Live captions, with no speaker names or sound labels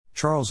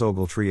Charles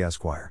Ogletree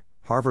Esquire,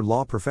 Harvard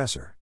Law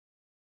Professor.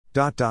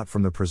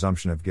 From the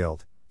presumption of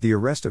guilt, the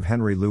arrest of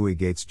Henry Louis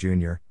Gates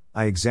Jr.,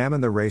 I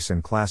examine the race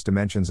and class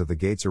dimensions of the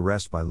Gates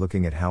arrest by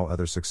looking at how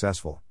other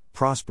successful,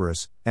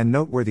 prosperous, and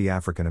noteworthy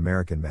African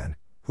American men,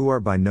 who are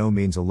by no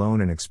means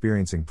alone in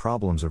experiencing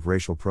problems of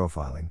racial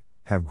profiling,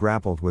 have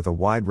grappled with a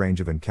wide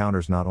range of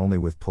encounters not only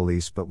with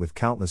police but with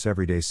countless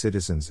everyday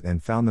citizens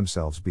and found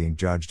themselves being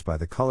judged by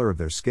the color of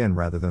their skin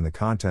rather than the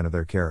content of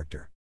their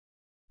character.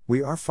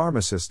 We are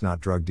pharmacists,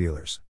 not drug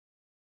dealers.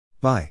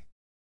 By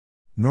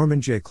Norman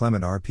J.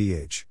 Clement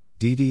RPH,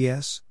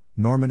 DDS,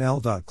 Norman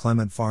L.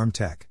 Clement Farm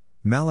Tech,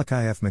 Malachi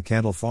F.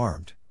 McCandle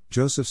Farmed,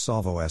 Joseph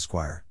Salvo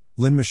Esquire,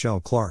 Lynn Michelle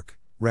Clark,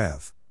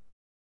 Rev.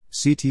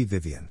 C.T.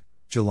 Vivian,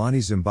 Jelani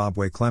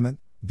Zimbabwe Clement,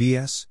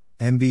 B.S.,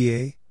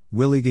 M.B.A.,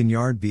 Willie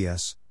Gignard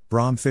B.S.,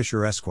 Brom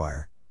Fisher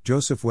Esquire,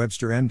 Joseph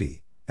Webster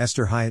M.D.,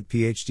 Esther Hyatt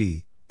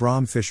Ph.D.,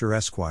 Brom Fisher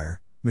Esquire,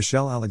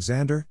 Michelle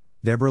Alexander,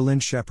 Deborah Lynn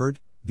Shepard,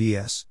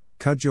 B.S.,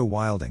 Cudjoe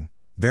Wilding,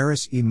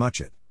 Barris E.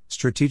 Muchett,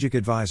 Strategic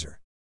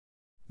Advisor.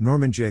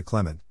 Norman J.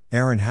 Clement,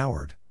 Aaron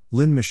Howard,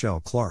 Lynn Michelle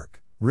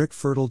Clark, Rick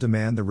Fertile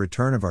demand the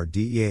return of our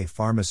DEA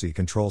pharmacy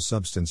control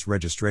substance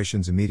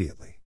registrations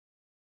immediately.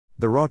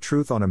 The raw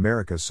truth on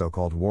America's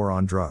so-called war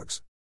on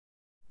drugs.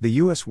 The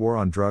U.S. war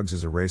on drugs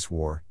is a race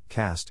war,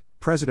 caste,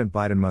 President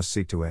Biden must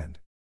seek to end.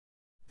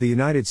 The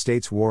United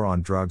States war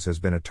on drugs has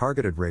been a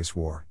targeted race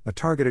war, a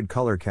targeted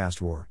color caste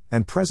war,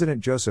 and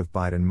President Joseph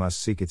Biden must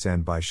seek its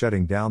end by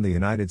shutting down the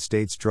United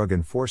States Drug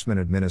Enforcement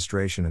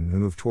Administration and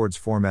move towards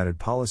formatted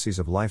policies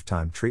of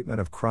lifetime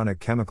treatment of chronic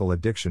chemical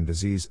addiction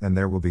disease, and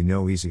there will be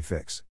no easy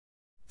fix.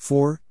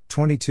 4,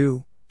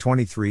 22,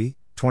 23,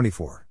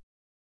 24.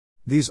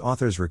 These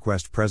authors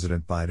request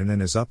President Biden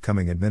and his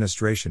upcoming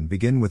administration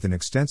begin with an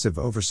extensive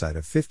oversight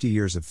of 50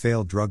 years of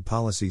failed drug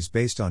policies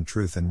based on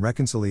truth and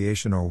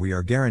reconciliation, or we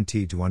are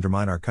guaranteed to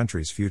undermine our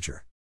country's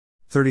future.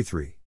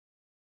 33.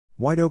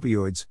 White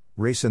opioids,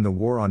 race in the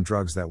war on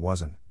drugs that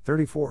wasn't.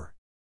 34.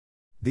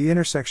 The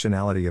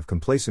intersectionality of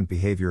complacent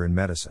behavior in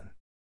medicine.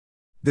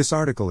 This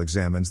article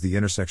examines the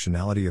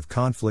intersectionality of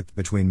conflict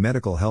between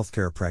medical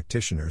healthcare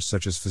practitioners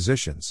such as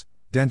physicians,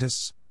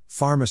 dentists,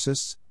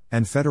 pharmacists,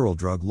 and federal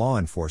drug law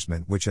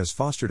enforcement, which has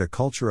fostered a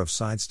culture of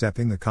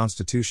sidestepping the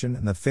Constitution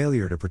and the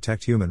failure to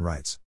protect human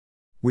rights.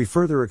 We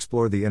further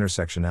explore the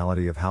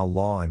intersectionality of how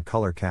law and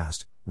color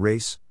caste,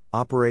 race,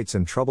 operates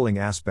and troubling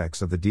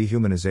aspects of the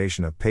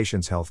dehumanization of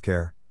patients'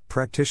 healthcare,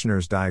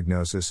 practitioners'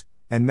 diagnosis,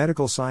 and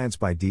medical science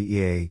by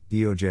DEA,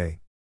 DOJ.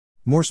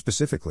 More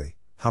specifically,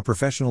 how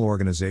professional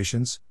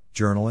organizations,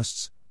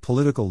 journalists,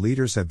 political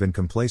leaders have been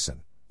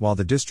complacent, while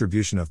the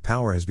distribution of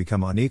power has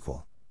become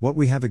unequal. What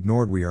we have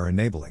ignored we are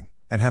enabling,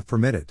 and have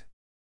permitted.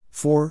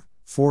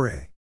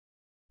 4.4a.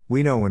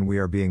 We know when we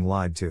are being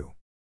lied to.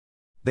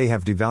 They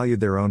have devalued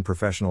their own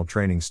professional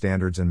training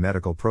standards and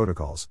medical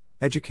protocols,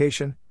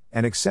 education,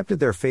 and accepted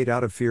their fate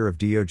out of fear of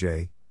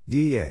DOJ,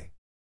 DEA.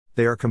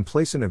 They are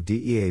complacent of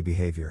DEA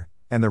behavior,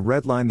 and the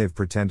red line they've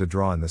pretend to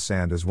draw in the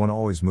sand is one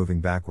always moving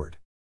backward.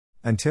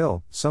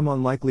 Until, some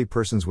unlikely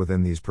persons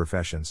within these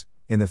professions,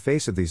 in the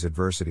face of these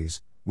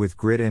adversities, with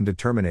grit and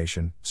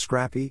determination,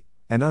 scrappy,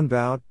 and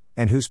unbowed,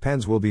 and whose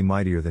pens will be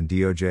mightier than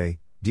DOJ,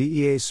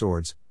 DEA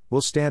swords,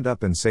 will stand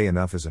up and say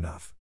enough is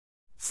enough.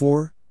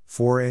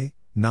 4.4a,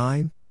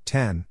 9,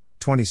 10,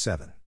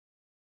 27.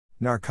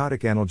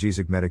 Narcotic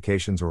analgesic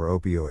medications or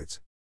opioids.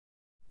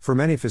 For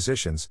many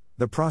physicians,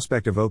 the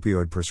prospect of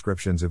opioid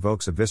prescriptions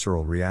evokes a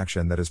visceral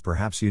reaction that is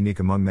perhaps unique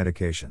among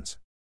medications.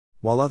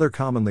 While other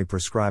commonly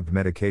prescribed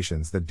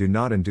medications that do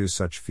not induce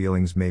such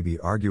feelings may be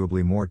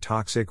arguably more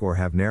toxic or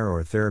have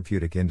narrower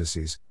therapeutic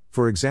indices,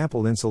 for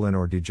example insulin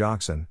or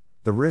digoxin,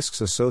 the risks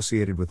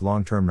associated with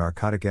long-term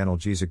narcotic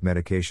analgesic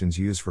medications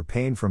used for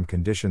pain from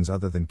conditions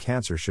other than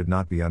cancer should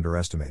not be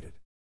underestimated.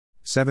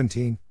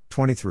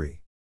 17.23.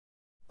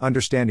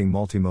 Understanding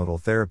multimodal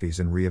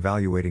therapies and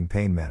reevaluating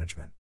pain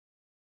management.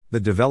 The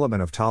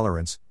development of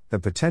tolerance, the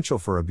potential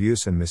for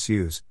abuse and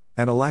misuse,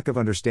 and a lack of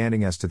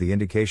understanding as to the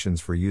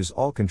indications for use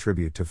all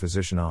contribute to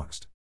physician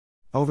angst.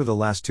 Over the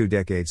last 2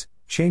 decades,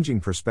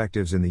 changing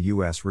perspectives in the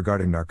U.S.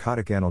 regarding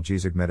narcotic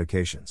analgesic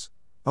medications,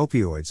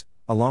 opioids,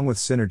 along with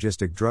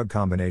synergistic drug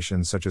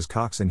combinations such as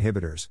COX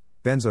inhibitors,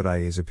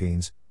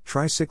 benzodiazepines,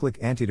 tricyclic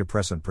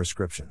antidepressant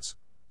prescriptions,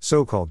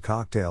 so-called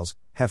cocktails,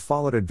 have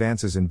followed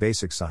advances in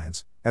basic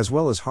science, as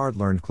well as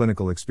hard-learned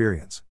clinical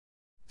experience.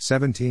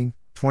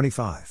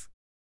 17.25.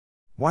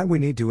 Why we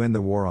need to end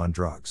the war on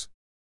drugs.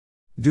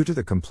 Due to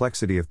the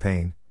complexity of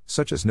pain,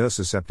 such as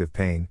nociceptive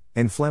pain,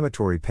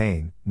 inflammatory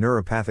pain,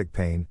 neuropathic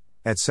pain,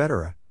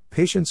 etc.,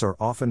 patients are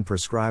often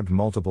prescribed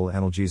multiple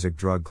analgesic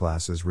drug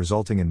classes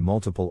resulting in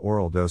multiple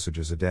oral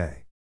dosages a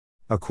day.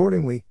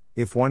 Accordingly,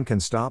 if one can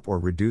stop or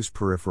reduce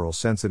peripheral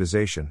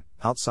sensitization,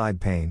 outside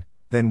pain,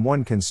 then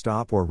one can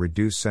stop or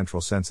reduce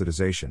central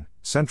sensitization,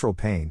 central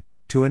pain,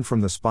 to and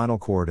from the spinal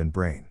cord and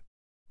brain.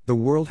 The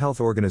World Health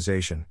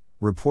Organization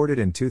reported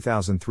in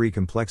 2003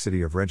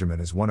 complexity of regimen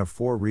as one of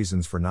 4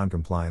 reasons for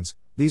noncompliance.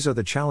 These are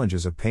the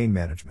challenges of pain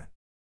management.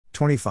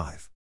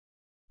 25.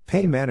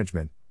 Pain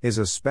management, is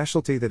a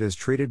specialty that is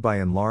treated by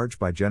and large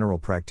by general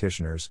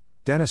practitioners,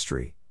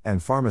 dentistry,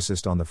 and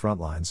pharmacists on the front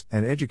lines,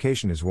 and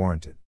education is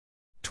warranted.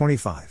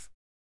 25.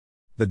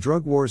 The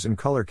Drug Wars in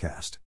Color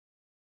Cast.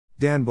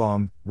 Dan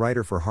Baum,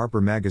 writer for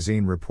Harper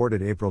Magazine,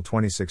 reported April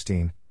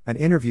 2016, an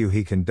interview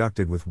he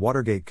conducted with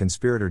Watergate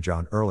conspirator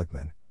John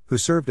Ehrlichman, who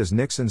served as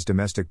Nixon's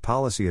domestic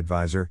policy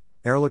advisor.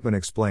 Ehrlichman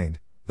explained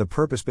the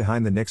purpose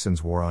behind the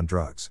Nixon's war on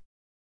drugs.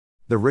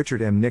 The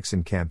Richard M.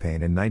 Nixon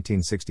campaign in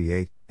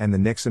 1968, and the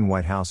Nixon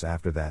White House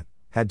after that,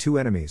 had two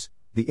enemies,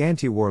 the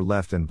anti-war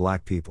left and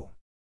black people.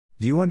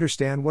 Do you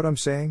understand what I'm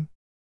saying?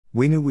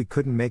 We knew we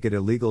couldn't make it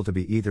illegal to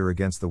be either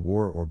against the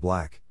war or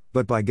black,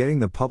 but by getting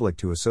the public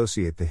to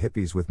associate the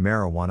hippies with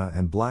marijuana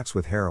and blacks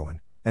with heroin,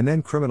 and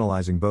then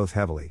criminalizing both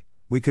heavily,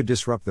 we could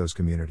disrupt those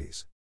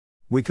communities.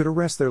 We could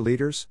arrest their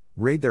leaders,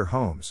 raid their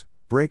homes,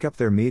 break up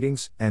their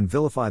meetings, and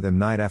vilify them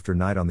night after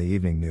night on the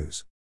evening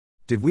news.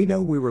 Did we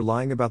know we were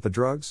lying about the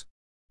drugs?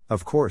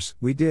 Of course,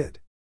 we did.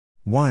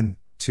 1,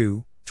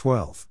 2,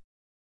 12.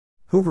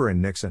 Hoover and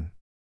Nixon.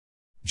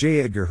 J.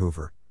 Edgar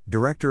Hoover,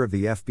 director of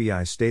the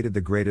FBI, stated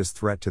the greatest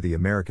threat to the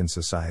American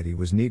society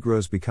was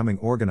Negroes becoming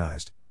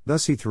organized.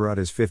 Thus he throughout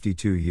his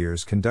 52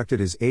 years conducted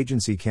his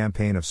agency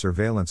campaign of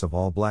surveillance of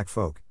all black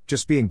folk.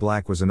 Just being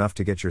black was enough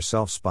to get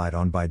yourself spied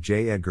on by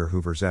J. Edgar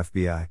Hoover's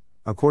FBI,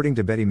 according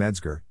to Betty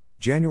Metzger,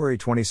 January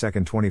 22,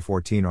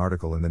 2014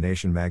 article in The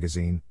Nation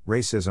magazine,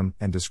 Racism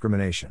and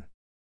Discrimination.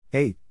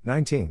 8,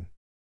 19.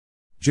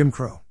 Jim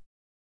Crow.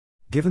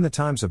 Given the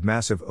times of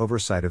massive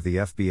oversight of the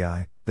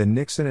FBI, the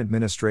Nixon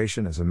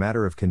administration as a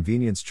matter of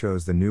convenience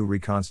chose the new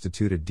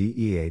reconstituted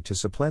DEA to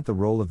supplant the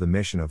role of the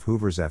mission of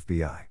Hoover's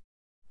FBI.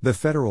 The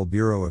Federal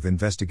Bureau of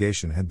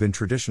Investigation had been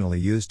traditionally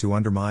used to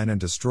undermine and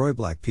destroy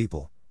black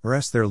people,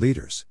 arrest their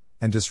leaders,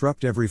 and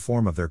disrupt every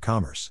form of their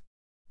commerce.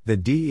 The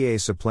DEA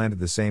supplanted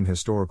the same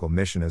historical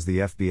mission as the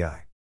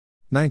FBI.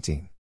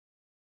 19.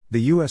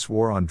 The U.S.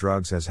 war on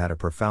drugs has had a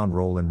profound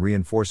role in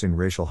reinforcing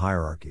racial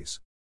hierarchies.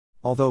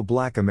 Although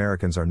black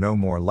Americans are no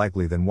more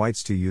likely than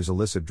whites to use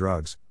illicit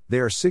drugs, they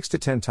are 6 to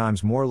 10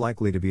 times more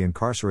likely to be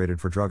incarcerated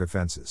for drug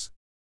offenses.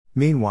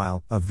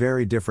 Meanwhile, a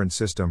very different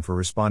system for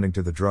responding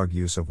to the drug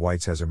use of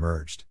whites has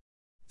emerged.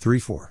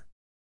 3-4.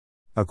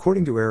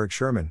 According to Eric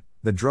Sherman,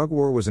 the drug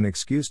war was an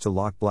excuse to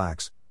lock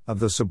blacks, of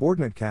the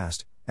subordinate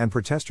caste, and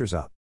protesters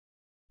up.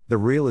 The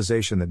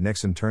realization that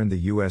Nixon turned the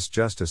U.S.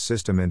 justice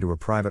system into a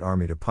private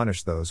army to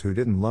punish those who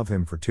didn't love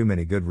him for too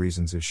many good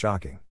reasons is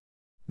shocking.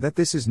 That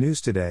this is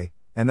news today,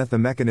 and that the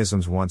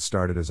mechanisms once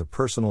started as a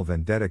personal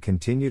vendetta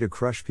continue to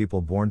crush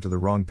people born to the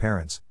wrong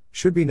parents,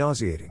 should be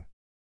nauseating.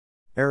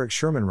 Eric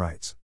Sherman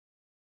writes.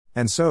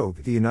 And so,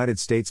 the United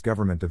States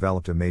government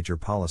developed a major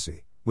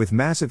policy, with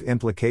massive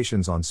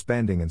implications on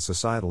spending and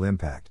societal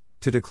impact,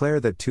 to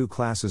declare that two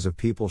classes of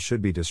people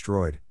should be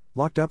destroyed,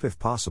 locked up if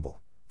possible,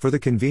 for the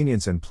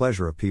convenience and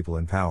pleasure of people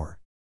in power.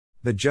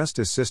 The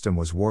justice system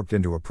was warped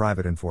into a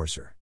private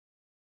enforcer.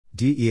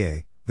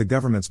 DEA, the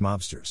government's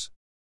mobsters.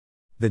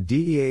 The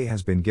DEA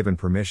has been given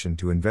permission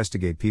to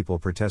investigate people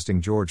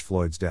protesting George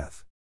Floyd's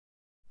death.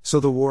 So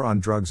the war on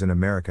drugs in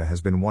America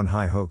has been one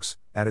high hoax,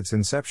 at its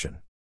inception.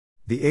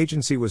 The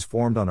agency was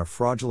formed on a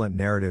fraudulent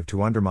narrative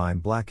to undermine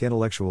black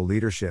intellectual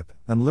leadership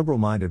and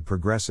liberal-minded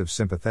progressive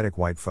sympathetic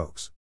white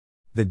folks.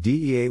 The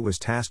DEA was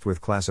tasked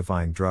with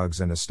classifying drugs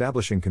and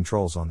establishing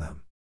controls on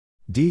them.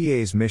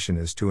 DEA's mission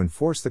is to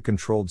enforce the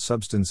controlled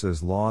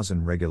substances laws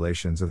and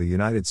regulations of the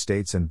United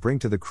States and bring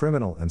to the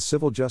criminal and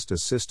civil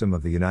justice system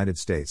of the United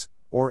States,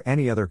 or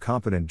any other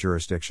competent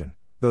jurisdiction,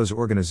 those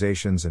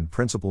organizations and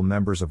principal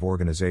members of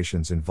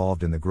organizations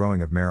involved in the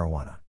growing of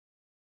marijuana.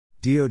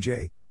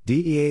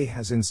 DEA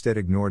has instead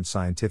ignored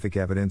scientific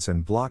evidence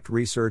and blocked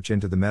research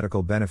into the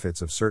medical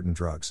benefits of certain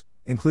drugs,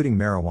 including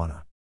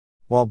marijuana.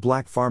 While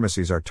black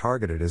pharmacies are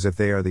targeted as if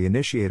they are the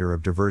initiator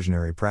of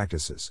diversionary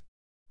practices.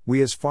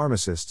 We as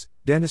pharmacists,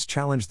 dentists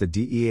challenge the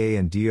DEA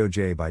and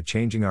DOJ by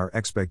changing our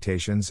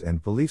expectations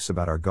and beliefs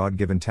about our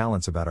God-given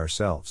talents about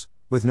ourselves,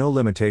 with no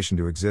limitation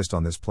to exist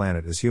on this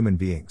planet as human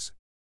beings.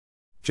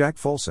 Jack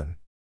Folsom.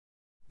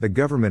 The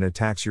government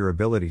attacks your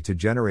ability to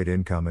generate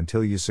income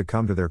until you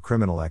succumb to their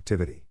criminal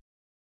activity.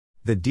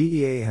 The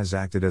DEA has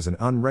acted as an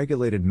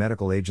unregulated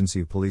medical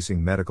agency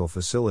policing medical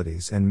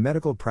facilities and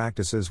medical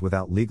practices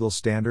without legal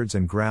standards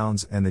and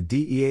grounds, and the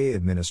DEA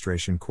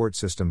administration court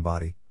system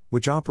body,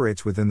 which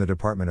operates within the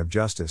Department of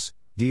Justice,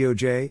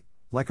 DOJ,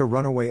 like a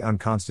runaway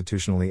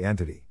unconstitutionally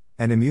entity,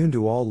 and immune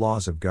to all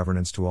laws of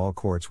governance to all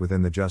courts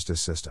within the justice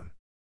system.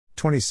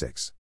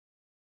 26.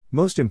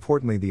 Most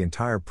importantly, the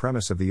entire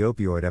premise of the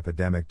opioid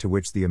epidemic to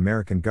which the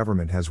American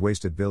government has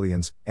wasted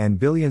billions and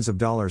billions of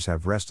dollars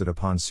have rested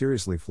upon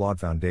seriously flawed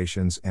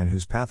foundations and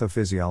whose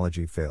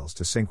pathophysiology fails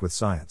to sync with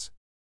science.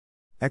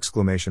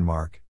 Exclamation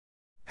mark.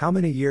 How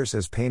many years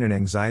has pain and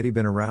anxiety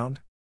been around?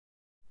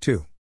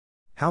 2.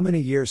 How many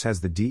years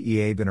has the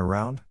DEA been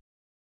around?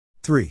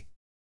 3.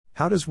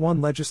 How does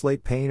one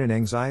legislate pain and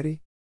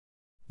anxiety?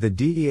 The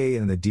DEA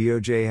and the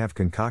DOJ have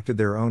concocted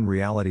their own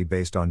reality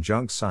based on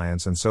junk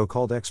science and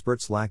so-called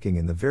experts lacking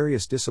in the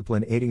various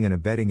discipline aiding and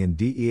abetting in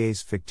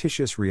DEA's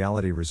fictitious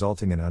reality,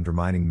 resulting in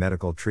undermining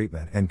medical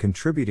treatment and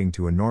contributing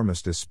to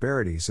enormous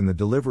disparities in the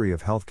delivery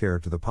of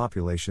healthcare to the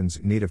populations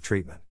in need of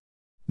treatment.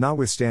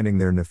 Notwithstanding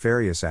their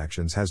nefarious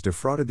actions has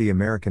defrauded the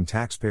American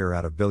taxpayer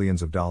out of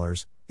billions of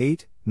dollars.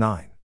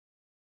 9.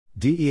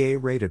 DEA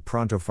raid at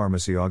Pronto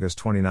Pharmacy August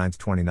 29,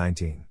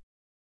 2019.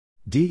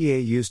 DEA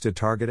used to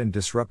target and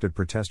disrupted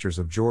protesters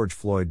of George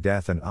Floyd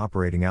death and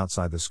operating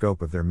outside the scope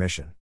of their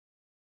mission.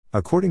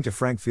 According to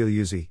Frank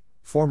Figliuzzi,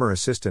 former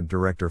Assistant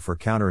Director for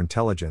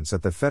Counterintelligence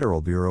at the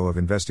Federal Bureau of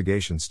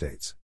Investigation,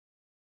 states,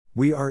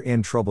 "We are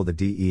in trouble. The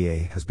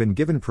DEA has been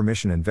given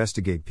permission to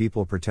investigate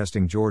people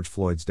protesting George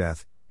Floyd's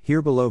death."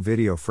 Here below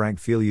video Frank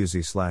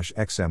Figliuzzi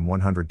 /XM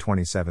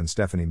 127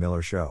 Stephanie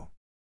Miller Show.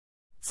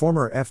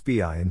 Former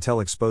FBI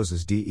intel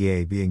exposes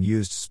DEA being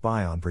used to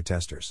spy on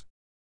protesters.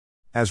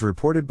 As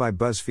reported by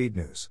BuzzFeed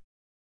News,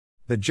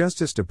 the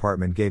Justice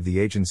Department gave the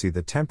agency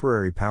the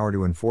temporary power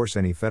to enforce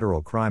any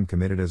federal crime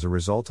committed as a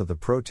result of the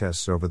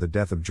protests over the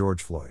death of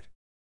George Floyd.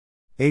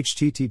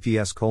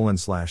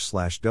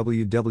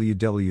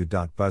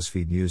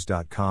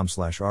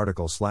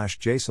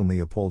 https://www.buzzfeednews.com/article/Jason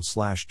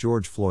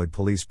Leopold/George Floyd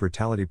Police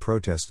Brutality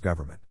Protest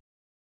Government.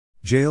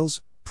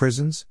 Jails,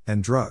 prisons,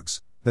 and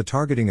drugs, the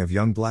targeting of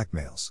young black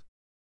males.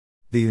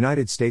 The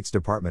United States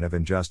Department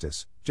of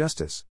Justice.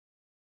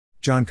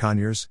 John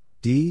Conyers,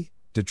 D.,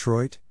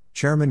 Detroit,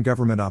 Chairman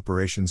Government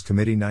Operations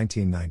Committee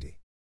 1990.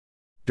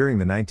 During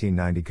the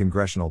 1990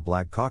 Congressional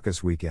Black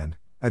Caucus Weekend,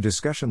 a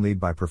discussion led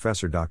by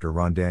Professor Dr.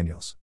 Ron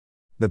Daniels.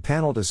 The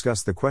panel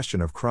discussed the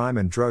question of crime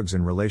and drugs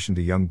in relation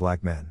to young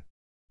black men.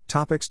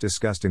 Topics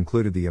discussed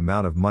included the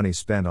amount of money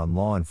spent on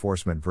law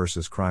enforcement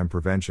versus crime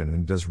prevention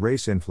and does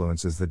race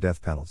influences the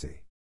death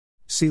penalty.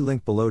 See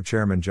link below.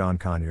 Chairman John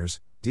Conyers,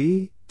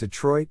 D.,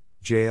 Detroit,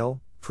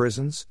 Jail,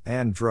 Prisons,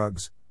 and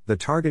Drugs, the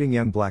Targeting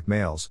Young Black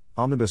Males,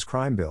 Omnibus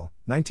Crime Bill,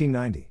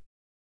 1990.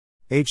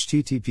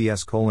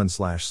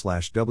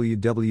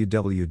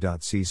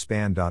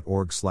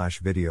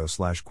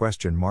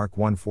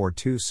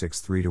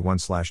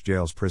 https://www.cspan.org/video/question_14263-1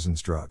 Jails,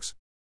 Prisons, Drugs.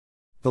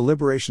 The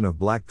Liberation of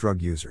Black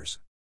Drug Users.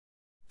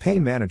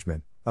 Pain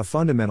Management, a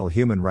Fundamental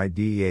Human Right.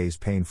 DEA's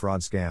Pain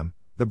Fraud Scam,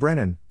 The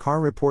Brennan, Carr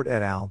Report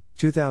et al.,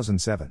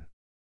 2007.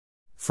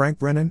 Frank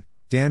Brennan,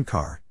 Dan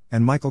Carr,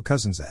 and Michael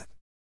Cousins et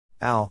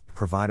al.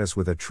 Provide us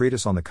with a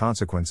treatise on the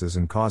consequences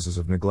and causes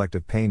of neglect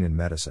of pain in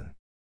medicine.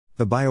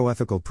 The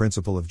bioethical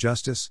principle of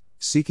justice,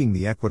 seeking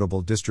the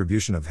equitable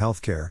distribution of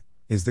healthcare,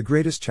 is the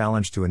greatest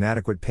challenge to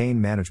inadequate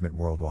pain management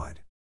worldwide.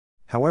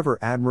 However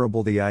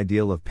admirable the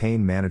ideal of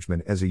pain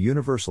management as a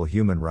universal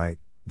human right,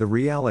 the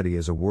reality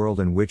is a world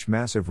in which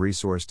massive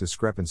resource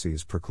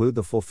discrepancies preclude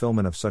the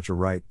fulfillment of such a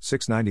right.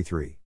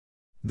 693.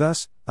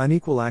 Thus,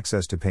 unequal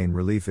access to pain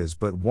relief is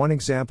but one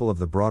example of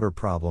the broader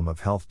problem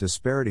of health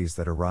disparities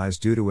that arise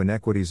due to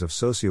inequities of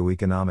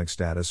socioeconomic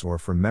status or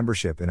from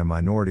membership in a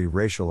minority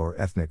racial or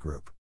ethnic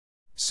group.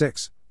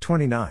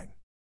 629.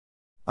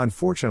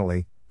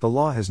 Unfortunately, the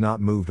law has not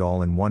moved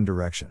all in one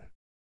direction.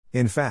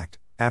 In fact,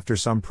 after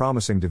some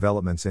promising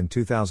developments in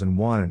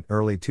 2001 and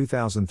early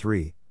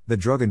 2003, the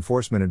Drug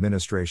Enforcement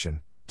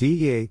Administration,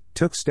 DEA,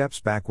 took steps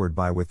backward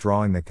by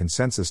withdrawing the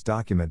consensus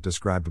document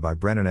described by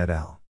Brennan et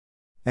al.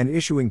 And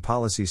issuing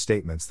policy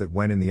statements that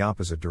went in the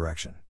opposite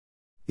direction.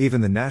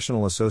 Even the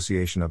National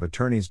Association of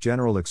Attorneys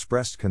General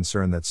expressed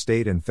concern that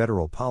state and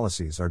federal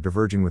policies are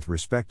diverging with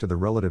respect to the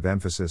relative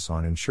emphasis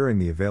on ensuring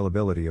the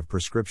availability of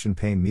prescription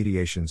pain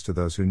mediations to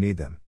those who need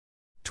them.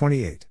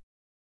 28.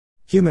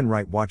 Human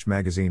Rights Watch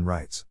magazine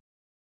writes.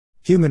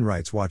 Human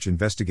Rights Watch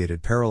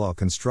investigated parallel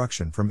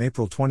construction from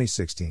April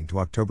 2016 to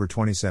October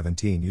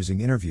 2017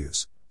 using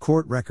interviews,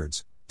 court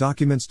records,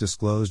 documents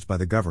disclosed by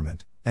the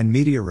government, and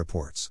media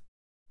reports.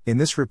 In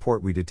this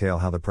report we detail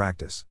how the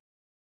practice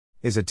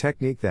is a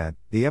technique that,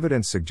 the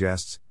evidence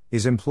suggests,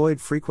 is employed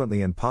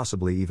frequently and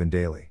possibly even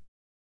daily.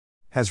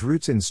 Has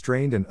roots in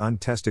strained and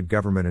untested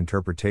government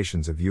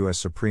interpretations of U.S.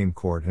 Supreme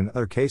Court and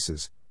other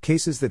cases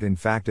that in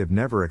fact have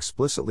never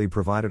explicitly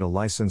provided a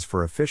license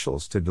for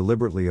officials to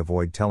deliberately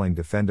avoid telling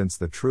defendants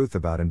the truth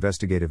about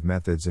investigative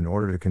methods in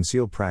order to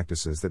conceal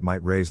practices that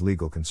might raise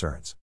legal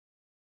concerns.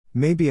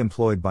 May be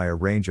employed by a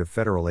range of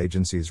federal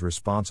agencies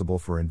responsible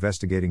for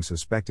investigating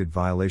suspected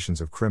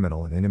violations of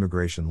criminal and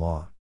immigration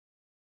law.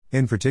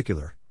 In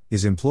particular,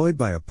 is employed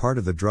by a part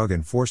of the Drug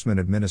Enforcement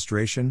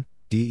Administration,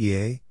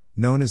 DEA,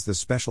 known as the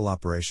Special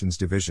Operations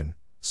Division,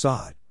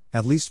 SOD,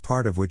 at least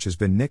part of which has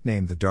been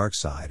nicknamed the Dark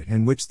Side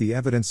and which the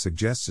evidence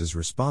suggests is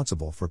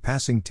responsible for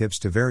passing tips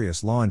to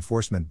various law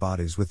enforcement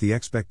bodies with the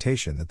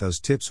expectation that those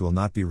tips will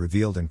not be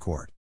revealed in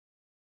court.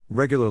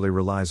 Regularly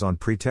relies on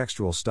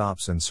pretextual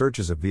stops and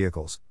searches of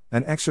vehicles,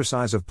 an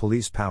exercise of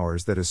police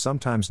powers that is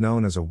sometimes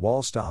known as a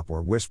wall stop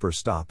or whisper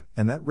stop,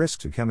 and that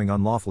risks becoming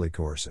unlawfully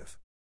coercive.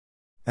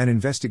 An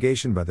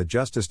investigation by the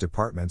Justice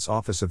Department's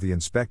Office of the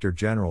Inspector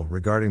General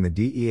regarding the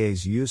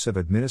DEA's use of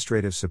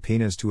administrative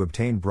subpoenas to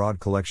obtain broad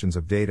collections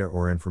of data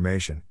or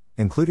information,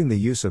 including the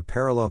use of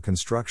parallel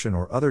construction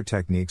or other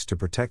techniques to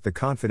protect the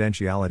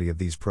confidentiality of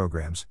these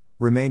programs,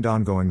 remained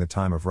ongoing the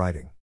time of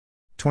writing.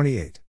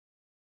 28.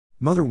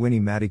 Mother Winnie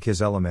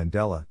Madikizela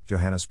Mandela,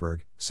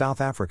 Johannesburg, South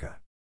Africa.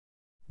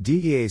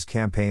 DEA'S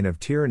campaign of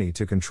tyranny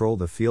to control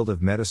the field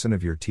of medicine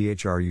of your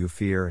THRU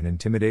fear and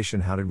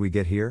intimidation. How did we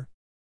get here?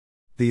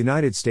 The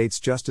United States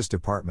Justice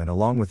Department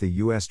along with the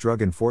U.S.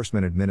 Drug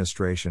Enforcement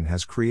Administration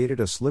has created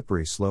a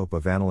slippery slope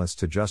of analysts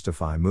to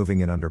justify moving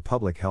in under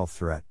public health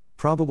threat,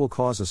 probable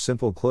cause. A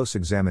simple close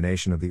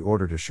examination of the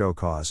order to show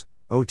cause,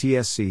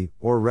 OTSC,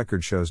 or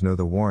record shows no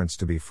the warrants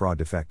to be fraud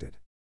defected.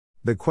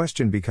 The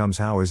question becomes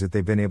how is it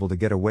they've been able to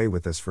get away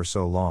with this for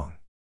so long?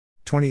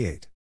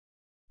 28.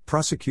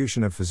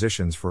 Prosecution of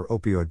physicians for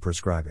opioid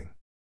prescribing.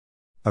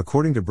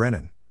 According to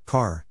Brennan,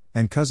 Carr,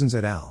 and Cousins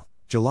et al.,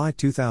 July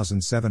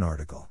 2007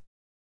 article.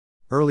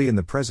 Early in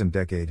the present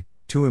decade,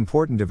 two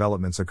important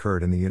developments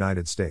occurred in the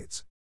United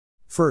States.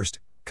 First,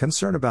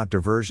 concern about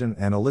diversion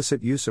and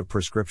illicit use of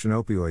prescription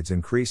opioids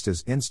increased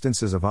as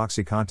instances of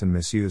OxyContin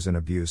misuse and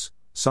abuse,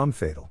 some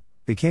fatal,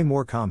 became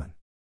more common.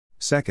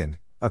 Second,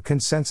 a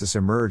consensus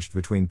emerged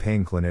between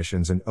pain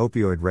clinicians and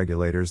opioid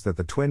regulators that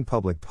the twin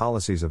public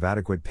policies of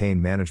adequate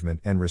pain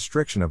management and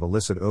restriction of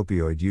illicit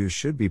opioid use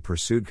should be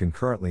pursued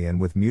concurrently and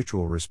with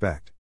mutual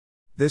respect.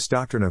 This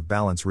doctrine of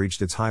balance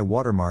reached its high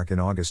watermark in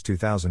August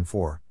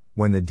 2004,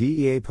 when the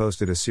DEA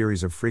posted a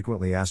series of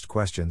frequently asked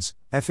questions,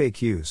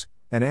 FAQs,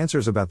 and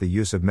answers about the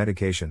use of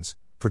medications,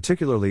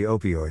 particularly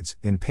opioids,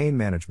 in pain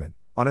management,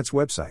 on its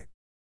website.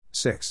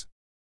 6.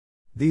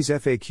 These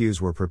FAQs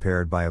were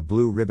prepared by a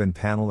blue-ribbon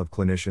panel of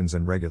clinicians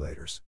and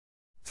regulators.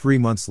 3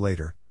 months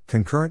later,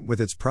 concurrent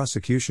with its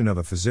prosecution of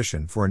a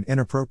physician for an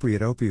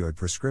inappropriate opioid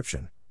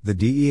prescription, the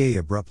DEA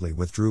abruptly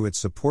withdrew its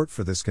support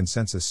for this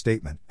consensus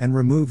statement and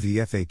removed the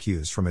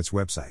FAQs from its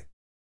website.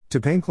 To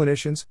pain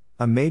clinicians,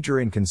 a major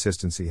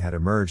inconsistency had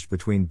emerged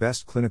between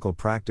best clinical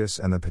practice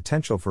and the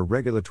potential for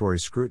regulatory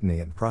scrutiny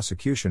and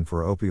prosecution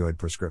for opioid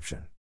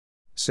prescription.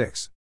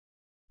 6.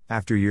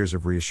 After years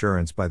of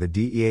reassurance by the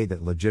DEA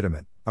that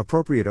legitimate,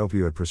 appropriate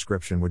opioid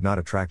prescription would not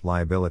attract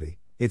liability,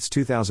 its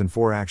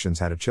 2004 actions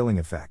had a chilling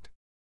effect.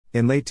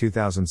 In late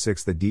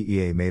 2006, the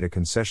DEA made a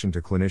concession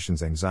to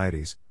clinicians'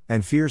 anxieties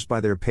and fears by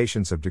their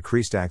patients of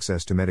decreased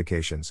access to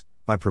medications,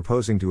 by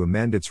proposing to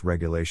amend its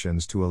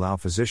regulations to allow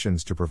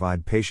physicians to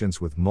provide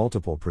patients with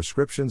multiple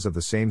prescriptions of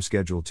the same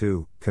Schedule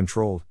II,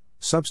 controlled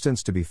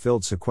substance to be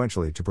filled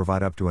sequentially to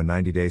provide up to a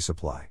 90-day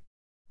supply.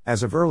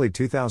 As of early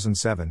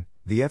 2007,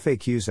 the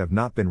FAQs have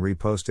not been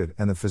reposted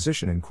and the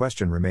physician in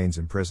question remains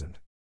imprisoned.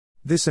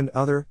 This and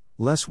other,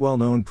 less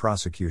well-known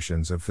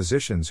prosecutions of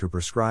physicians who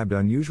prescribed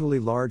unusually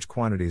large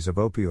quantities of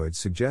opioids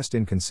suggest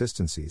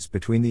inconsistencies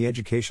between the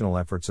educational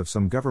efforts of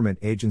some government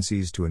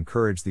agencies to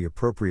encourage the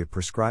appropriate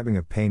prescribing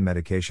of pain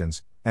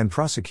medications, and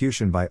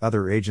prosecution by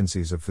other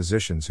agencies of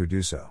physicians who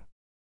do so.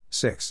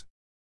 6.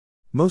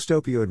 Most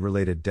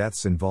opioid-related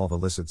deaths involve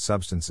illicit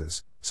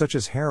substances, such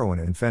as heroin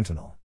and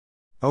fentanyl.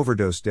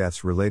 Overdose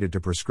deaths related to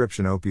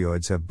prescription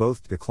opioids have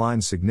both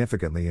declined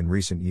significantly in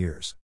recent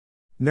years.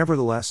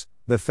 Nevertheless,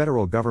 the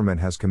federal government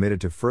has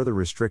committed to further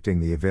restricting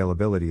the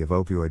availability of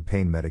opioid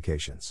pain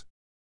medications.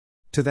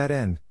 To that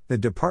end, the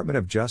Department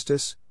of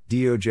Justice,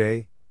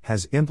 DOJ,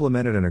 has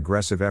implemented an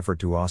aggressive effort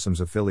to AWESOME's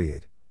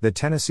affiliate, the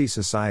Tennessee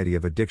Society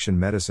of Addiction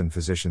Medicine.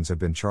 Physicians have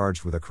been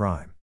charged with a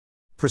crime.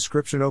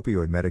 Prescription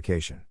opioid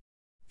medication.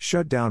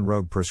 Shut down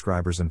rogue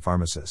prescribers and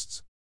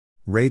pharmacists.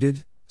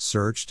 Raided,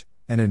 searched,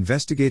 and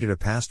investigated a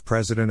past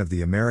president of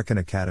the American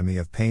Academy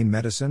of Pain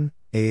Medicine,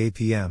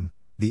 AAPM,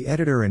 the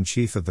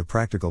editor-in-chief of the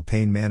Practical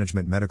Pain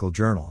Management Medical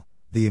Journal,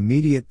 the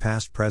immediate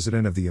past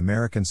president of the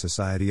American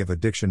Society of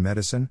Addiction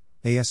Medicine,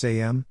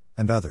 ASAM,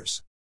 and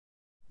others.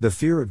 The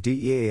fear of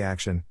DEA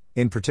action,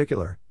 in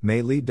particular,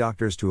 may lead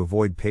doctors to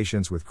avoid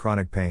patients with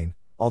chronic pain,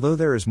 although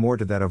there is more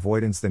to that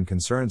avoidance than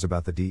concerns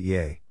about the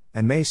DEA,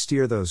 and may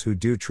steer those who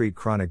do treat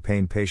chronic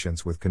pain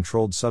patients with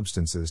controlled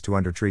substances to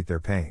undertreat their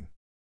pain.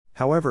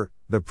 However,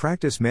 the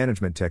practice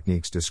management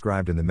techniques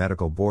described in the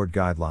medical board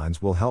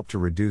guidelines will help to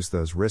reduce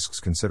those risks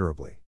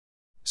considerably.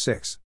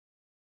 6.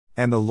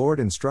 And the Lord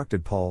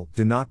instructed Paul,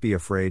 "Do not be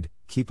afraid,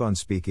 keep on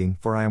speaking,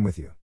 for I am with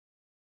you."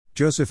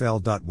 Joseph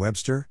L.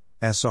 Webster,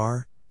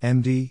 S.R.,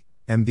 M.D.,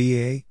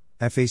 M.B.A.,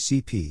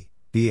 F.A.C.P.,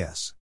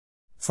 B.S.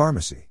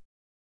 Pharmacy.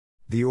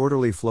 The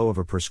orderly flow of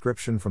a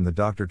prescription from the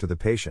doctor to the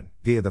patient,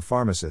 via the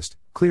pharmacist,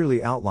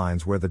 clearly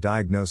outlines where the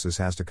diagnosis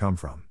has to come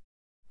from.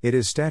 It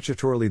is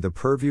statutorily the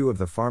purview of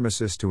the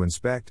pharmacist to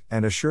inspect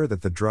and assure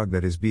that the drug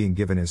that is being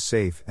given is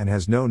safe and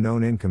has no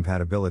known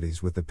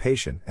incompatibilities with the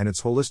patient and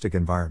its holistic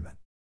environment.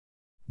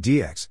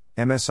 DX,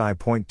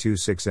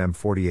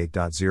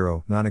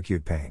 MSI.26M48.0,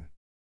 non-acute pain.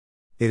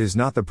 It is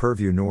not the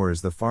purview nor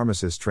is the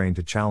pharmacist trained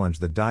to challenge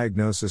the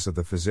diagnosis of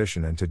the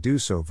physician and to do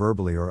so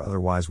verbally or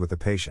otherwise with the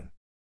patient.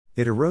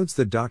 It erodes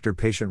the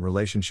doctor-patient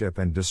relationship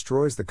and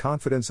destroys the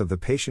confidence of the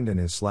patient in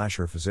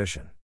his/her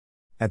physician.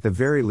 At the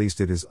very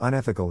least, it is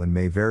unethical and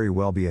may very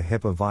well be a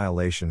HIPAA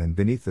violation and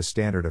beneath the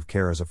standard of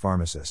care as a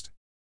pharmacist.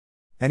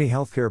 Any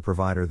healthcare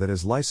provider that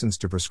is licensed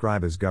to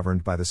prescribe is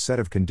governed by the set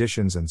of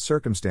conditions and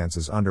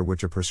circumstances under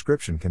which a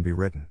prescription can be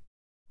written.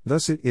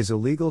 Thus, it is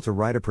illegal to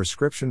write a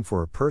prescription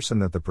for a person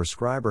that the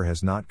prescriber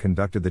has not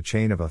conducted the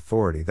chain of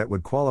authority that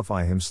would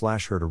qualify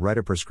him/her to write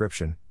a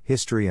prescription,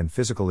 history and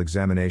physical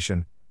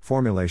examination,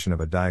 formulation of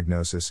a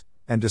diagnosis,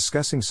 and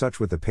discussing such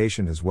with the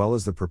patient as well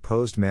as the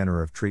proposed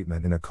manner of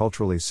treatment in a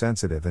culturally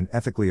sensitive and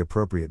ethically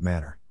appropriate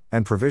manner,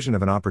 and provision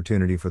of an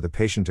opportunity for the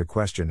patient to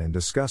question and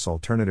discuss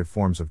alternative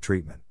forms of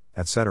treatment,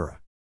 etc.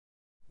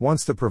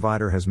 Once the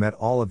provider has met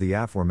all of the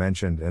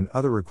aforementioned and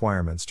other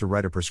requirements to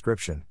write a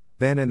prescription,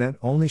 then and then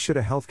only should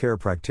a healthcare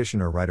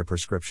practitioner write a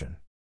prescription.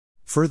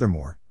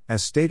 Furthermore,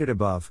 as stated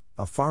above,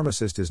 a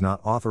pharmacist is not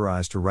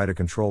authorized to write or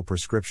control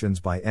prescriptions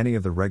by any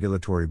of the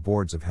regulatory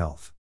boards of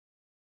health.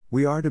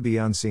 We are to be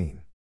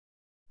unseen.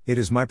 It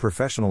is my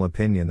professional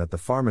opinion that the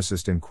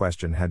pharmacist in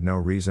question had no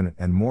reason,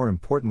 and more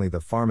importantly,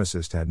 the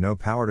pharmacist had no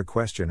power to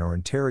question or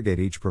interrogate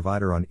each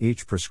provider on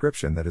each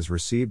prescription that is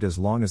received as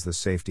long as the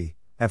safety,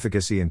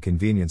 efficacy and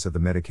convenience of the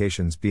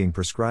medications being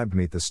prescribed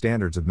meet the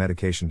standards of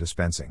medication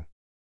dispensing.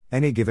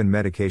 Any given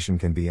medication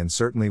can be and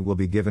certainly will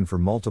be given for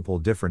multiple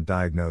different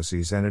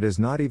diagnoses, and it is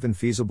not even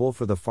feasible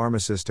for the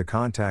pharmacist to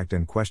contact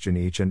and question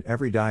each and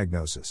every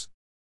diagnosis.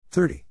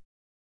 30.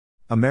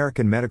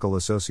 American Medical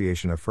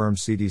Association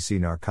affirms CDC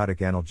narcotic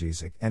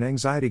analgesic and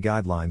anxiety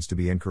guidelines to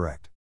be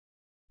incorrect.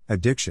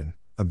 Addiction,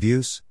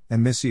 abuse,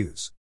 and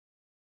misuse.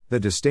 The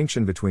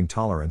distinction between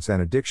tolerance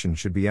and addiction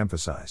should be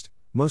emphasized.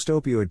 Most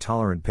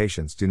opioid-tolerant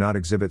patients do not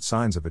exhibit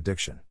signs of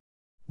addiction.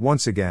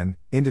 Once again,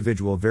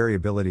 individual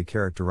variability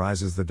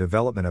characterizes the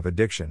development of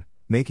addiction,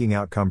 making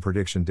outcome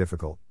prediction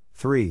difficult.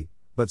 3.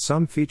 But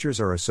some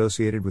features are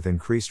associated with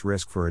increased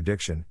risk for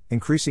addiction,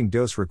 increasing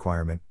dose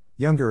requirement,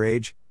 younger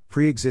age,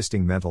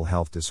 pre-existing mental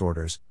health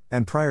disorders,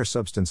 and prior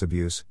substance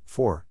abuse.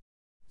 4.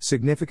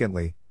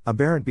 Significantly,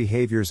 aberrant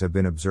behaviors have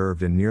been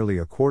observed in nearly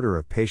a quarter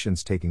of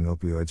patients taking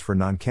opioids for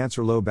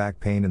non-cancer low back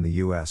pain in the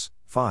U.S.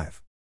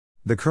 5.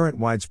 The current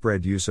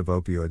widespread use of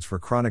opioids for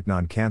chronic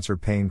non-cancer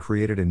pain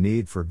created a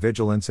need for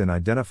vigilance in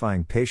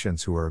identifying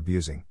patients who are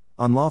abusing,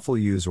 unlawful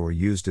use or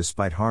use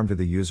despite harm to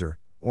the user,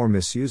 or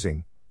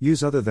misusing,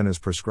 use other than as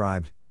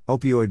prescribed,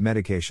 opioid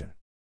medication.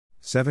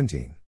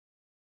 17.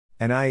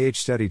 NIH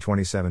Study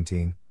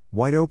 2017,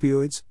 White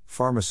Opioids,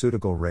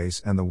 Pharmaceutical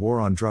Race and the War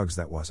on Drugs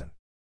That Wasn't.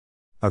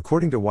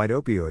 According to White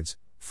Opioids,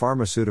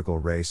 Pharmaceutical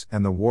Race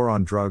and the War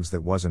on Drugs That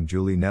Wasn't,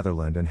 Julie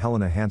Netherland and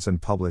Helena Hansen,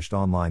 published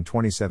online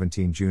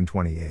 2017 June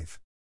 28.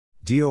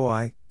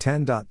 DOI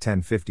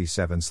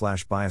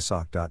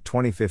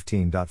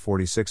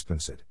 10.1057/biosoc.2015.46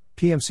 PMCID,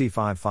 PMC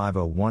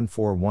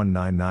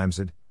 5501419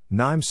 NIMESID,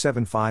 NIME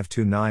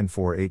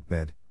 752948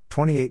 MID,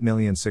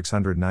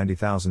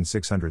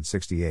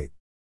 28,690,668.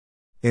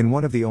 In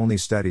one of the only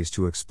studies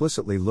to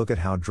explicitly look at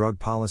how drug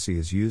policy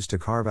is used to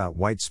carve out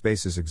white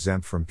spaces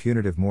exempt from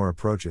punitive more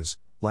approaches,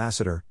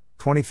 Lassiter,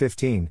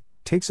 2015,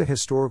 takes a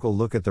historical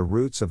look at the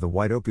roots of the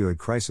white opioid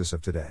crisis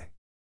of today.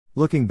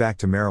 Looking back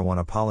to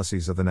marijuana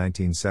policies of the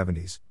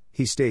 1970s,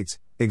 he states,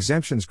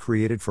 exemptions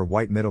created for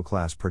white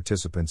middle-class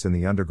participants in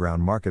the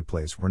underground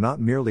marketplace were not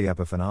merely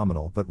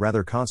epiphenomenal but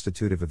rather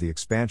constitutive of the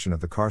expansion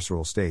of the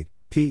carceral state,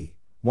 p.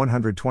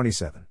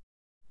 127.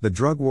 The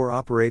drug war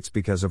operates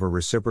because of a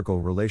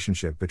reciprocal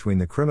relationship between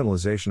the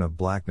criminalization of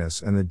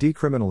blackness and the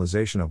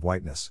decriminalization of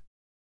whiteness.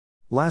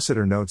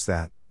 Lassiter notes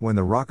that, when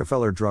the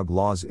Rockefeller drug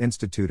laws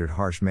instituted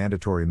harsh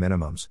mandatory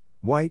minimums,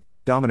 white,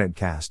 dominant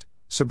caste,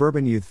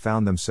 suburban youth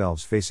found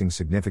themselves facing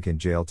significant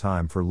jail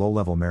time for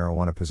low-level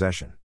marijuana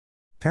possession.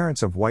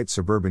 Parents of white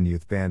suburban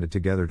youth banded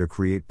together to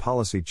create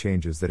policy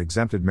changes that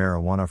exempted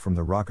marijuana from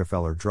the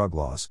Rockefeller drug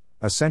laws,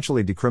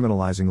 essentially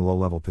decriminalizing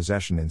low-level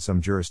possession in some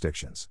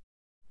jurisdictions.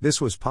 This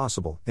was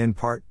possible, in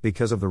part,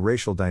 because of the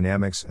racial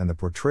dynamics and the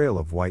portrayal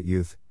of white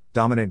youth,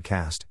 dominant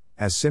caste,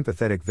 as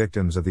sympathetic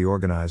victims of the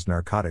organized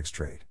narcotics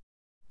trade.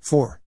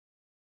 4.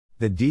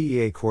 The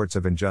DEA Courts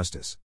of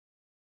Injustice.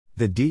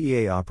 The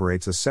DEA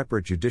operates a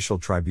separate judicial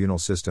tribunal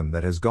system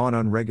that has gone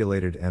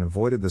unregulated and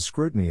avoided the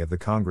scrutiny of the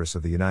Congress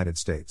of the United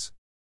States.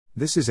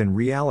 This is in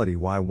reality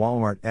why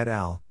Walmart et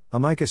al.,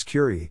 amicus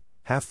curiae,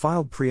 have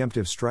filed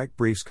preemptive strike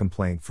briefs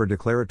complaint for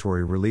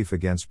declaratory relief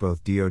against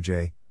both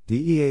DOJ,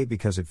 DEA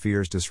because it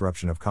fears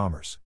disruption of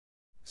commerce.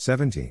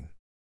 17.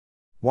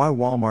 Why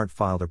Walmart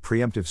filed a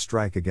preemptive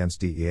strike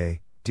against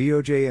DEA,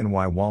 DOJ and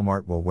why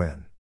Walmart will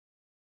win.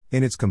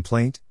 In its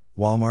complaint,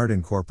 Walmart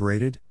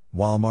Incorporated,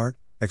 Walmart,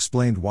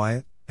 explained why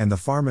it, and the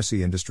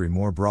pharmacy industry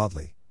more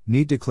broadly,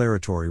 need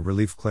declaratory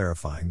relief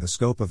clarifying the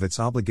scope of its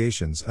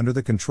obligations under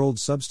the Controlled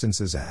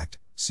Substances Act,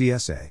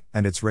 CSA,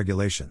 and its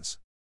regulations.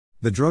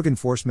 The Drug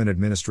Enforcement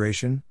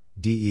Administration,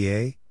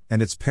 DEA,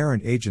 and its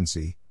parent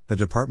agency, the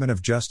Department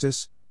of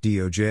Justice,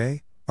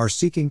 DOJ, are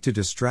seeking to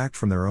distract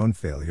from their own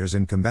failures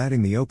in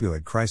combating the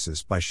opioid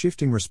crisis by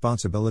shifting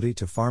responsibility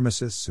to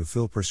pharmacists who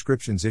fill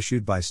prescriptions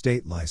issued by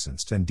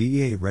state-licensed and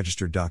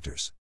DEA-registered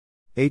doctors.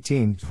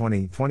 18,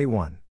 20,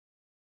 21.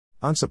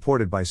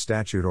 Unsupported by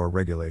statute or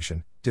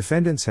regulation,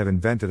 defendants have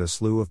invented a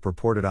slew of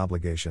purported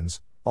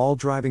obligations, all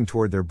driving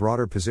toward their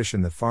broader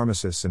position that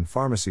pharmacists and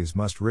pharmacies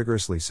must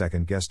rigorously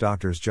second-guess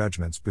doctors'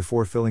 judgments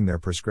before filling their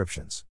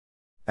prescriptions.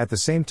 At the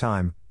same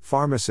time,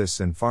 pharmacists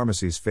and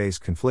pharmacies face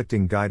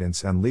conflicting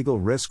guidance and legal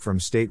risk from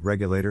state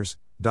regulators,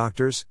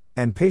 doctors,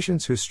 and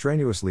patients who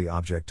strenuously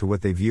object to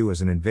what they view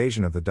as an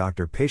invasion of the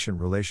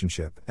doctor-patient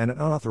relationship and an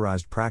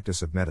unauthorized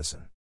practice of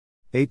medicine.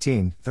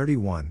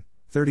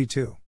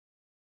 1831-32.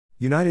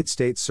 United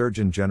States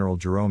Surgeon General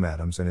Jerome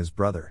Adams and his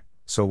brother,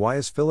 so why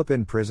is Philip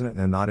in prison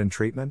and not in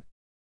treatment?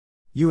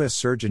 U.S.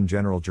 Surgeon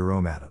General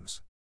Jerome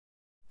Adams.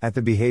 At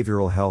the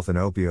Behavioral Health and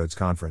Opioids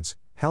Conference,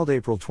 held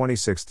April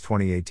 26,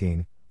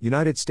 2018,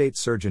 United States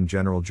Surgeon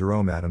General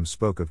Jerome Adams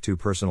spoke of two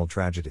personal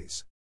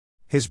tragedies.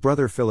 His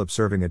brother Philip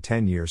serving a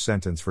 10-year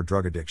sentence for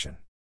drug addiction.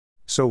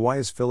 So why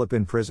is Philip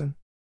in prison?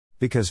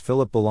 Because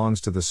Philip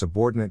belongs to the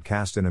subordinate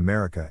caste in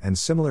America, and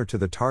similar to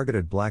the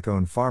targeted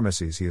black-owned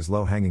pharmacies, he is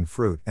low-hanging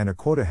fruit and a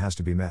quota has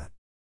to be met.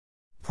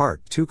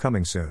 Part 2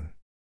 coming soon.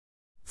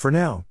 For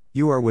now,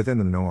 you are within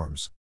the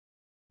norms.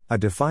 A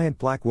defiant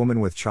black woman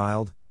with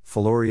child,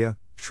 Philoria,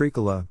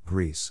 Trichala,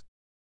 Greece.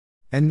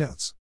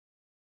 Endnotes.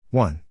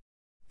 1.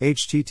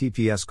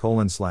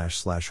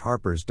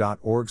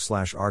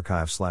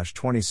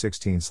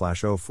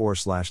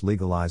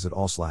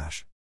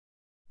 https://harpers.org/archive/2016/04/legalize-it-all/.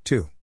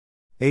 2.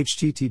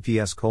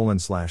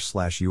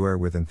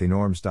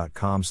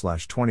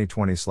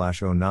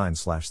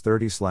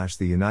 https://youarewithinthenorms.com/2020/09/30/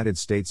 The United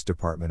States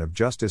Department of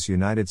Justice,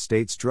 United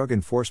States Drug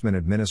Enforcement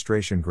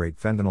Administration. Great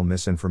fentanyl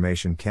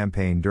misinformation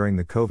campaign during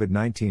the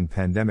COVID-19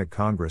 pandemic.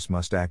 Congress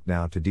must act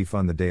now to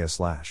defund the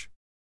DEA'S.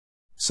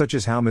 Such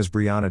as how Ms.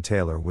 Breonna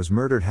Taylor was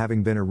murdered,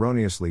 having been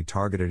erroneously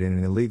targeted in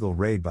an illegal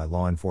raid by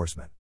law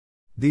enforcement.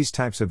 These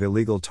types of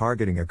illegal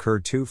targeting occur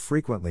too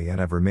frequently and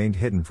have remained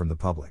hidden from the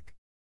public.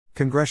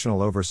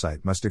 Congressional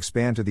oversight must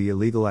expand to the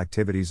illegal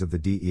activities of the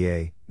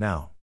DEA,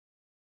 now.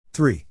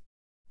 3.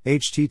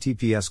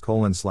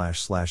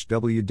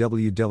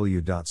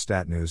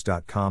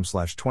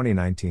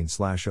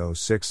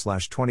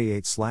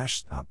 https://www.statnews.com/2019/06/28/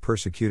 Stop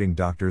persecuting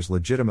doctors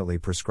legitimately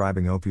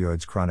prescribing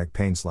opioids. Chronic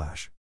pain/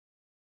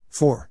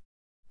 4.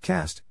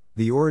 Cast,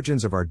 The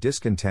Origins of Our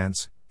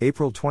Discontents,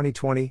 April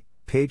 2020,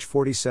 page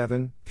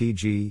 47,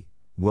 pg,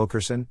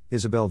 Wilkerson,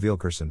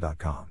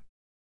 IsabelWilkerson.com.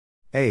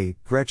 A.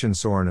 Gretchen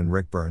Soren and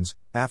Rick Burns,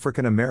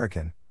 African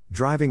American,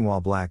 Driving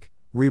While Black,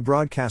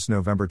 rebroadcast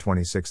November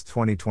 26,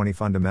 2020.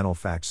 Fundamental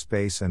facts: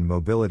 space and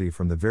mobility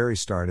from the very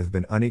start have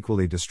been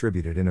unequally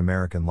distributed in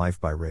American life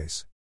by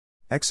race.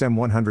 XM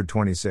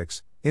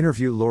 126,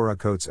 interview Laura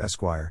Coates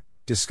Esquire,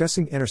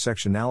 discussing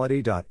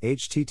intersectionality.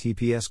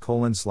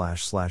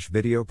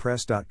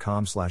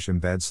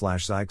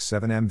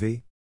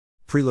 https://videopress.com/embed/zik7mv.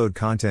 Preload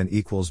content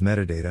equals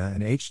metadata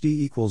and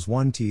HD equals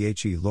 1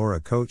 The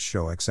Laura Coates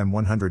Show. XM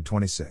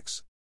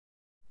 126.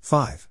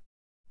 5.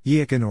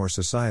 Yeakin, or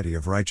Society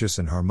of Righteous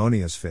and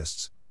Harmonious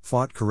Fists,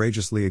 fought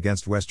courageously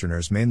against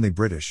Westerners, mainly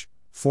British,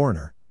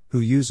 foreigner, who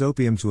use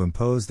opium to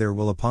impose their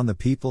will upon the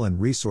people and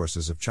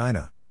resources of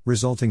China,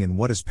 resulting in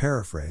what is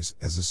paraphrased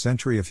as a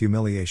century of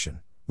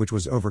humiliation, which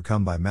was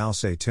overcome by Mao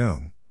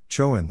Zedong,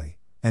 Zhou Enlai,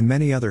 and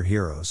many other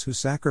heroes who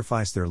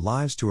sacrificed their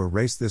lives to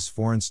erase this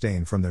foreign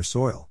stain from their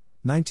soil,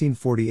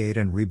 1948,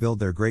 and rebuild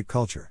their great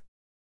culture.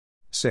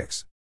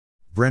 6.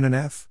 Brennan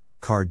F.,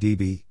 Carr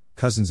D.B.,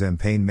 Cousins M.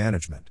 Pain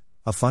Management,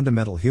 A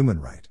Fundamental Human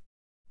Right.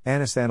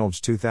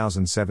 Anastanolge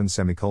 2007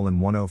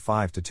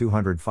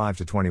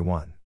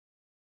 105-205-21.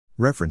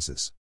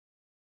 References.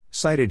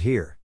 Cited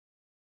here.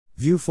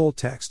 View full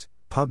text,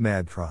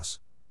 PubMed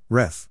Cross.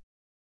 Ref.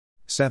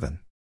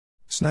 7.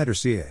 Snyder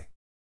C.A.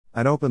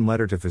 An Open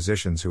Letter to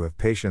Physicians Who Have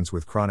Patients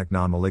with Chronic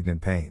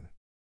Non-Malignant Pain.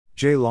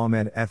 J.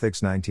 Lawmed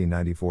Ethics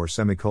 1994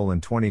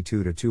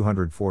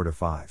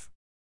 22-204-5.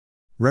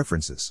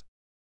 References.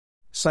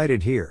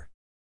 Cited here.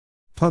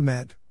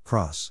 PubMed,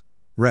 Cross.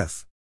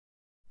 Ref.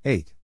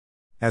 8.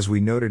 As we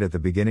noted at the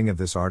beginning of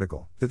this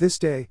article, to this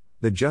day,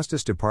 the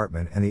Justice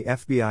Department and the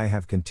FBI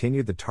have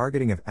continued the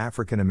targeting of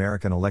African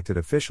American elected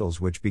officials,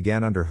 which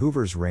began under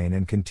Hoover's reign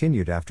and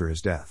continued after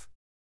his death.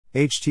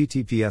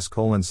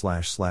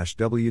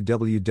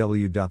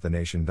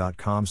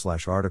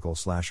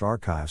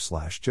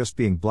 https://www.thenation.com/article/archive/ Just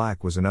being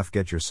black was enough.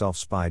 Get yourself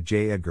spied.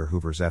 J. Edgar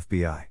Hoover's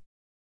FBI.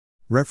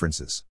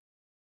 References.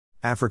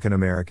 African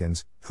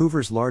Americans,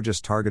 Hoover's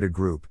largest targeted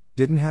group,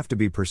 didn't have to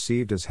be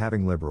perceived as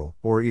having liberal,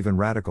 or even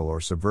radical or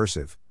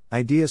subversive,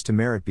 ideas to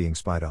merit being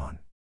spied on.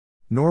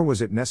 Nor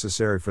was it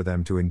necessary for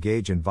them to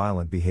engage in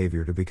violent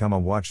behavior to become a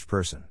watched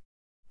person.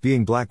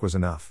 Being black was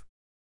enough.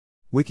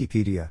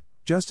 Wikipedia,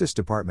 Justice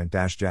Department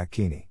Jack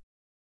Keeney.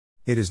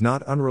 It is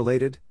not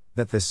unrelated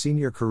that the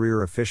senior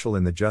career official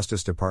in the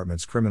Justice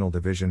Department's Criminal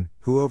Division,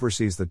 who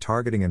oversees the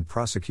targeting and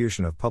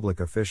prosecution of public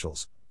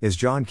officials, is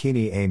John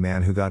Keeney, a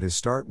man who got his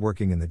start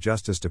working in the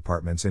Justice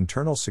Department's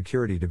Internal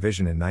Security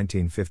Division in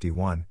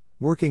 1951,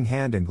 working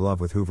hand in glove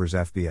with Hoover's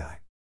FBI.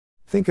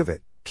 Think of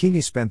it, Keeney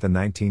spent the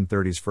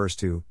 1930s first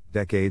 2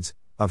 decades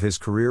of his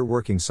career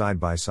working side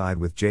by side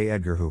with J.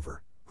 Edgar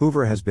Hoover.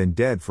 Hoover has been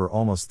dead for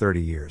almost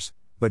 30 years,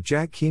 but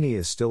Jack Keeney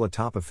is still a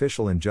top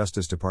official in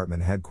Justice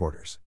Department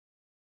headquarters.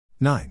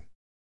 9.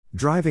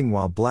 Driving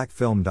While Black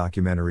Film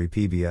Documentary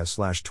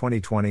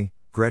PBS/2020,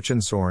 Gretchen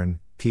Soren,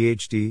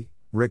 PhD,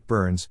 Rick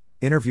Burns,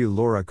 Interview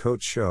Laura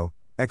Coates Show,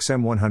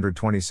 XM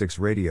 126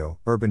 Radio,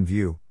 Urban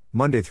View,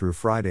 Monday through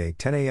Friday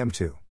 10 a.m.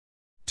 to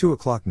 2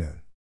 o'clock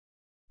noon.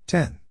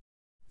 10.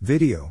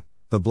 Video,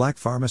 The Black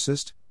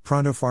Pharmacist,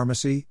 Pronto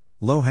Pharmacy,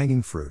 Low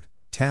Hanging Fruit,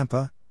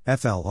 Tampa,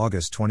 FL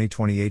August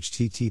 2020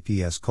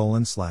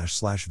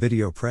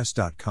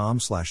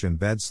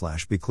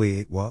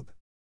 https://videopress.com/embed/bcli8wub.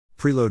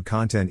 Preload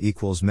content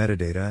equals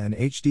metadata and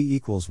HD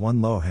equals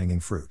 1 low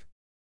hanging fruit.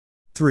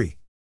 3.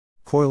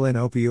 Coil in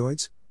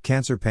Opioids,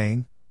 Cancer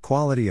Pain,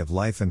 Quality of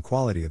Life and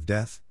Quality of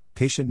Death,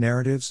 Patient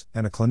Narratives,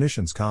 and a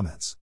Clinician's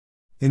Comments.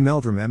 In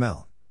Meldrum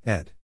ML,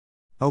 ed.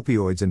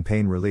 Opioids and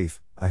Pain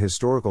Relief, A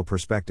Historical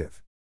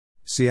Perspective.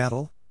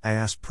 Seattle,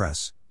 IASP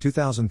Press,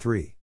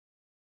 2003.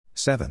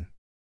 7.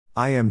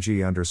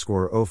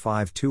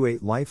 IMG_0528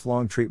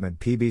 Lifelong Treatment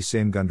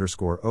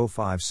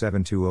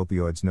PB-SING_0572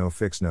 Opioids No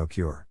Fix No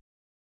Cure.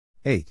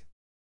 8.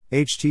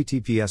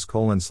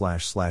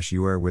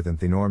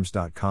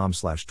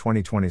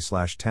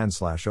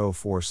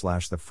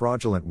 https://uarewithinthenorms.com/2020/10/04/ The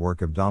Fraudulent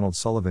Work of Donald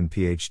Sullivan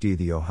PhD,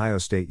 the Ohio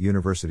State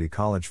University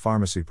College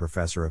Pharmacy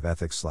Professor of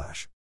Ethics/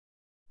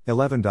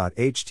 11.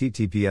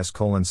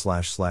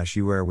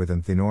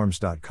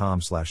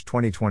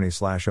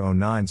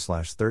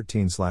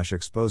 https://uarewithinthenorms.com/2020/09/13/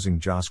 Exposing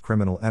Joss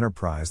Criminal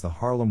Enterprise, The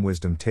Harlem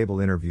Wisdom Table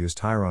Interviews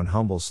Tyrone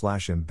Humble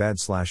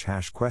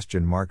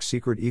 /embed/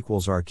 secret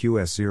equals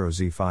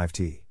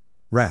RQS0Z5T.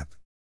 Rep.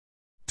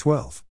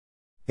 12.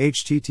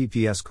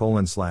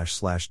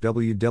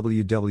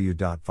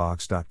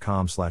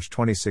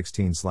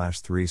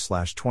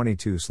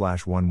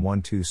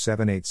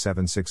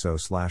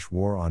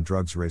 https://www.vox.com/2016/3/22/11278760/War on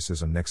Drugs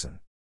Racism Nixon.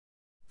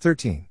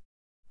 13.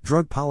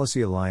 Drug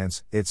Policy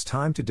Alliance, It's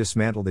Time to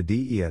Dismantle the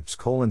DEA'S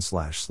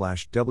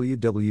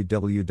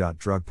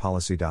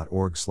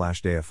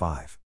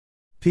www.drugpolicy.org/DEA5.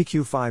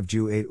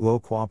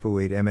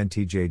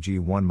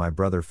 PQ5Ju8O-Kwapu8MNTJG1 My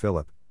Brother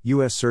Philip,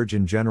 U.S.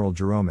 Surgeon General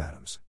Jerome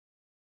Adams.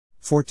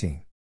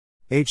 14.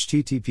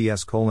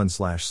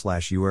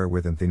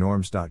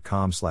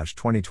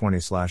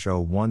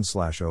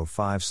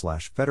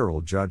 https://uarewithinthenorms.com/2020/01/05/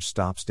 Federal Judge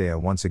Stops DEA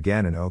Once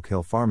Again in Oak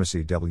Hill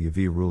Pharmacy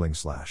WV Ruling/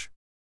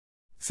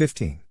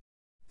 15.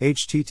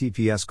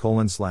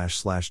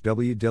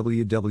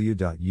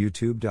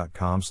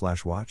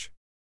 https://www.youtube.com/watch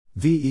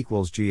v =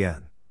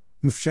 GN.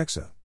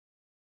 Mfsheksa.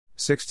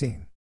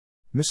 16.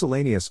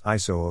 Miscellaneous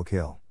ISO Oak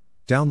Hill.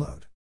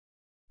 Download.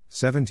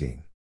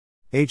 17.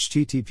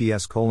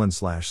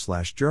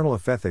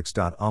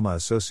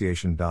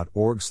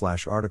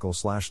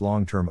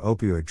 https://journaloфethics.almaassociation.org/article/long-term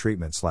opioid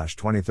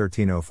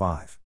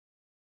treatment/2013-05.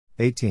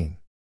 18.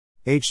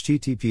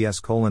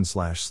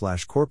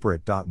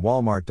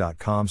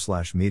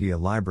 https://corporate.walmart.com/media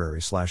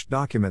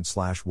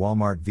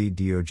library/document/walmart v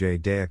DOJ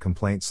DEA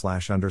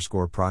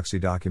complaint/proxy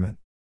document.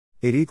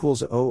 It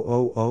equals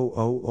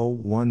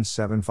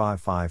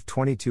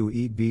 00000175522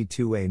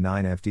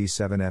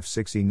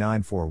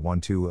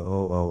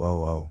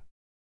 EB2A9FD7F6941200000.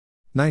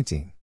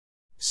 19.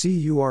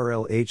 See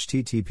URL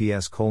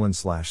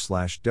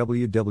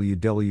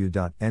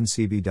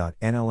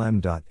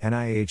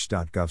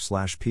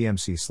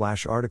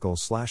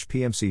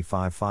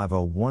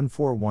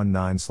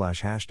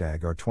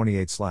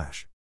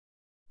 #28/.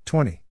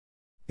 20.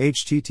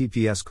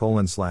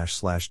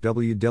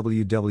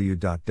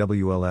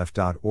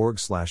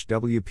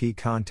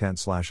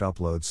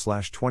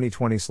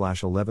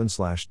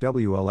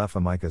 https://www.wlf.org/wp-content/upload/2020/11/WLF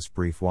Amicus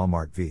Brief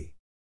Walmart v.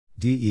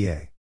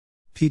 DEA.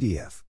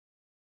 PDF.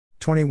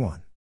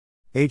 21.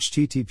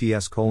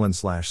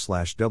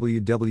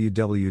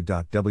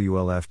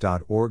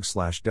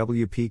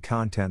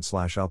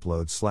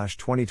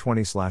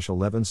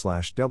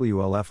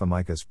 https://www.wlf.org/wp-content/upload/2020/11/WLF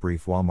Amicus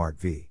Brief Walmart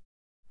v.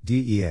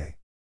 DEA.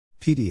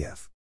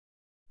 PDF.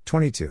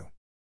 22.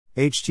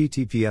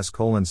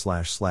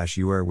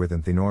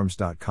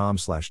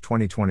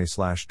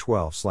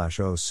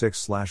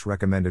 https://uarewithinthenorms.com/2020/12/06/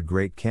 Recommended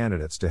Great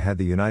Candidates to Head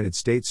the United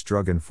States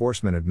Drug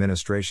Enforcement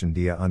Administration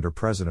DEA under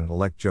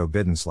President-elect Joe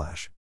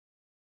Biden/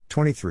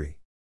 23.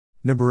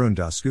 Nabarun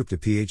Dasgupta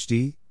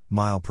PhD,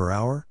 mile per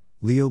hour,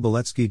 Leo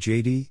Beletsky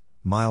JD,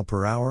 mile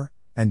per hour,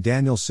 and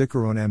Daniel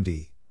Sikaron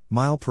MD,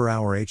 mile per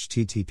hour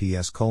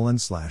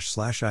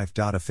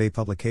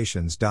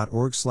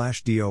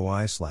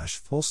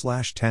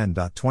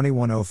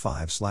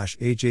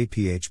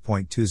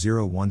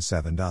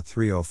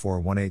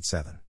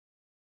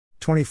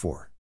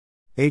 24.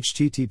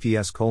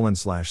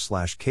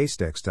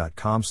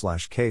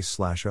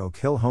 https://casedex.com/case/Oak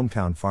Hill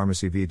Hometown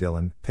Pharmacy v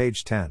Dillon,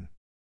 page 10.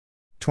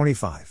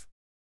 25.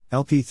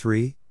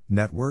 LP3,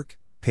 Network,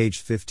 page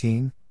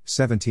 15,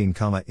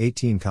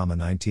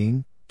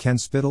 17,18,19, Ken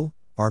Spittle,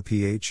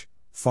 RPH,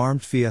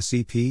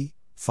 PharmFSCP,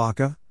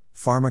 FACA,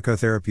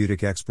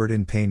 Pharmacotherapeutic Expert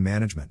in Pain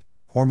Management,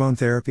 Hormone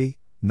Therapy,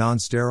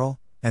 Non-Sterile,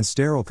 and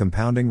Sterile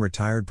Compounding,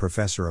 retired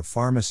professor of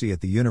pharmacy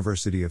at the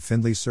University of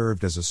Findlay,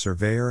 served as a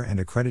surveyor and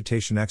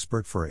accreditation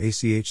expert for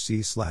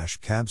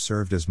ACHC/CAB,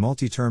 served as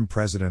multi-term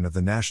president of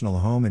the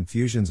National Home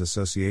Infusions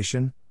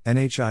Association,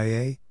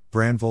 NHIA,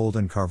 Brandvold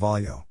and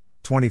Carvalho,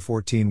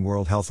 2014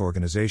 World Health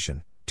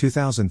Organization,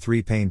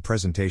 2003 Pain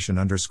Presentation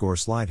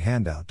 _slide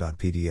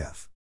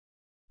handout.pdf.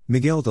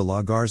 Miguel de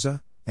la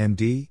Garza,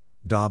 MD,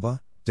 DABA,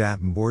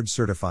 DAPM Board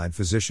Certified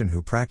Physician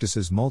who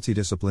practices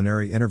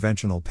multidisciplinary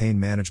interventional pain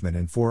management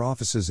in 4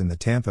 offices in the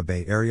Tampa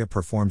Bay area,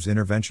 performs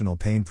interventional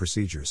pain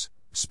procedures,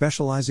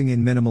 specializing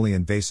in minimally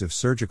invasive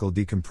surgical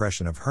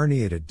decompression of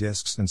herniated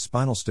discs and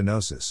spinal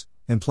stenosis,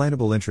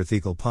 implantable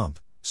intrathecal pump,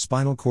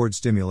 spinal cord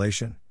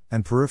stimulation,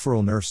 and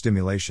peripheral nerve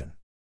stimulation.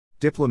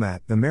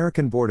 Diplomat,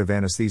 American Board of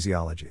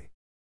Anesthesiology.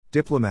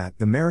 Diplomat,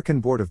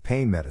 American Board of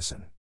Pain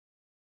Medicine.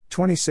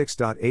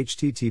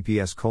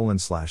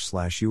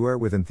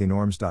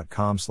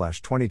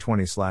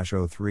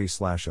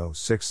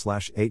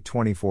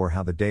 26.https://uarewithinthenorms.com/2020/03/06/824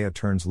 How the DEA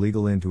turns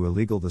legal into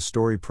illegal. The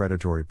story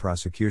predatory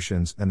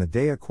prosecutions and the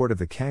DEA Court of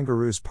the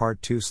Kangaroos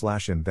Part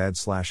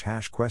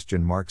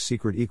 2/embed/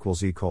 secret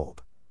equals ecolb.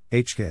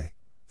 HK.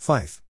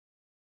 Fife.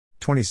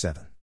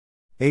 27.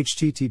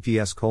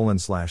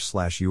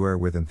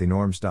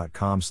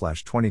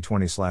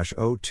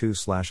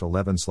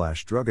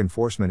 https://uarewithinthenorms.com/2020/02/11/ Drug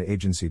Enforcement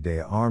Agency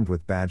DEA armed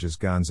with badges,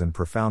 guns, and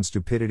profound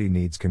stupidity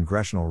needs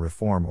congressional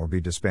reform or be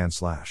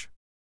disbanded.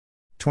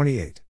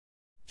 28.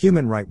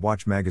 Human Rights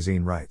Watch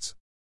Magazine writes.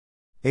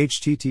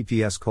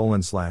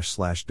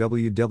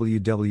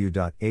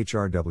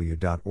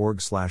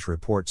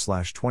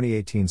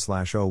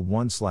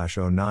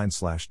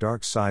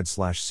 https://www.hrw.org/report/2018/01/09/dark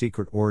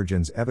side/secret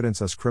origins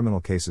evidence us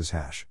criminal cases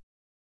 #.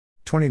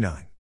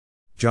 29.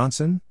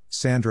 Johnson,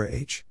 Sandra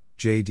H.,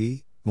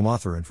 J.D.,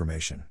 author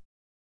information.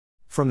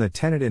 From the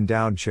Tenet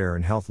Endowed Chair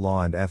in Health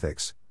Law and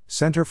Ethics,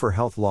 Center for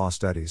Health Law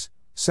Studies,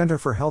 Center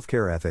for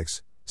Healthcare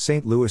Ethics,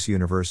 St. Louis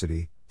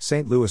University,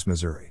 St. Louis,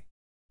 Missouri.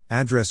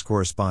 Address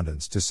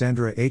correspondence to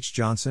Sandra H.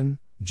 Johnson,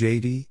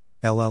 J.D.,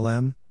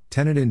 LLM,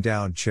 Tenet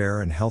Endowed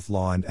Chair in Health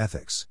Law and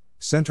Ethics,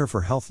 Center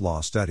for Health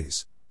Law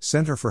Studies,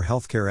 Center for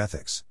Healthcare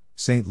Ethics,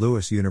 St.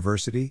 Louis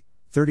University,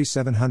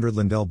 3700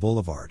 Lindell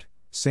Boulevard,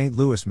 St.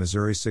 Louis,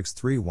 Missouri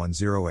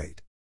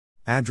 63108.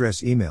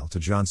 Address email to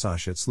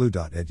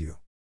johnsosh@slu.edu.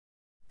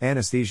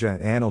 Anesthesia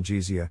and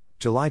Analgesia,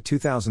 July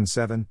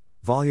 2007,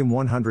 Volume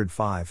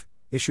 105,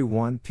 Issue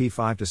 1, p.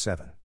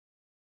 5-7.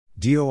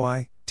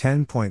 DOI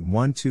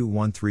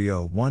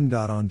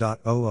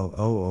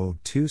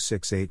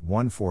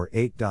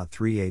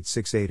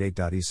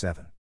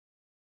 10.121301.000026814.38688.7.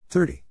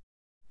 30.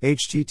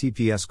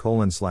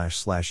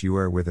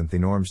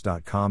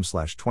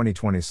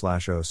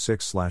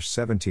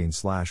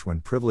 https://uarewithinthenorms.com/2020/06/17/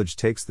 When privilege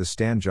takes the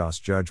stand,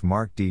 Judge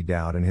Mark D.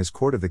 Dowd and his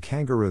Court of the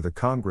Kangaroo. The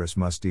Congress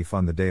must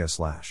defund the DEA.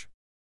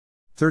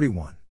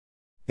 31.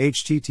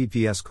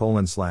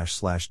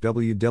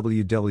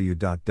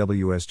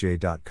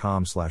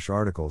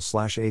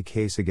 https://www.wsj.com/articles/a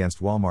case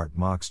against Walmart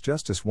Mox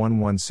Justice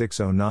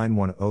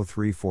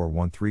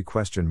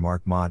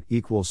 116091034113 mod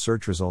equals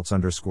search results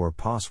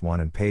 _pos1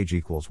 and page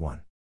equals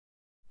 1.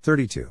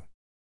 32.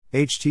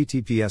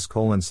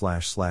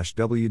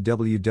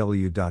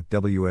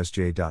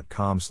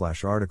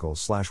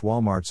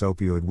 https://www.wsj.com/articles/Walmart's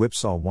opioid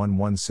whipsaw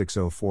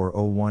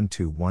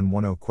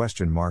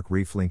 116040121110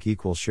 reflink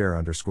equals share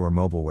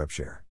 _mobile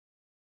webshare.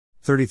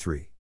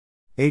 33.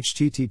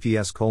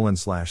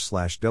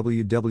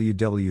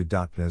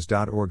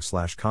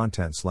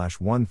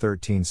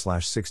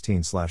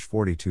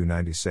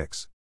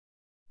 https://www.pnas.org/content/113/16/4296.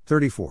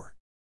 34.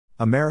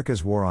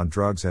 America's war on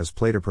drugs has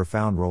played a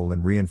profound role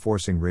in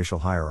reinforcing racial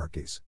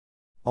hierarchies.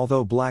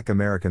 Although black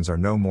Americans are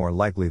no more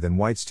likely than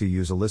whites to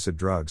use illicit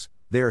drugs,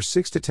 they are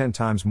 6 to 10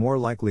 times more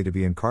likely to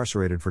be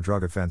incarcerated for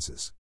drug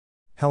offenses.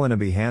 Helena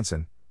B.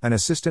 Hansen, an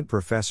assistant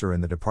professor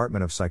in the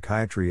Department of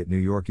Psychiatry at New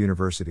York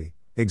University,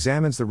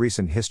 examines the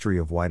recent history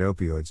of white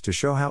opioids to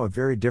show how a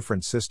very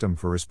different system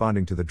for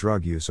responding to the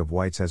drug use of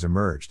whites has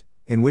emerged,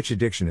 in which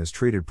addiction is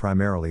treated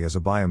primarily as a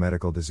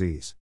biomedical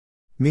disease.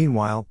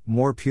 Meanwhile,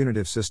 more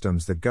punitive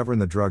systems that govern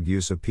the drug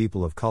use of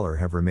people of color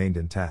have remained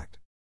intact.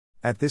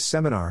 At this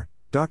seminar,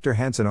 Dr.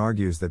 Hansen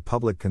argues that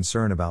public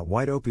concern about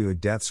white opioid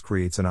deaths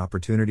creates an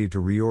opportunity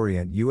to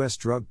reorient U.S.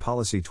 drug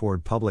policy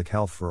toward public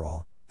health for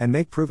all, and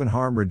make proven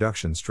harm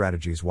reduction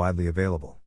strategies widely available.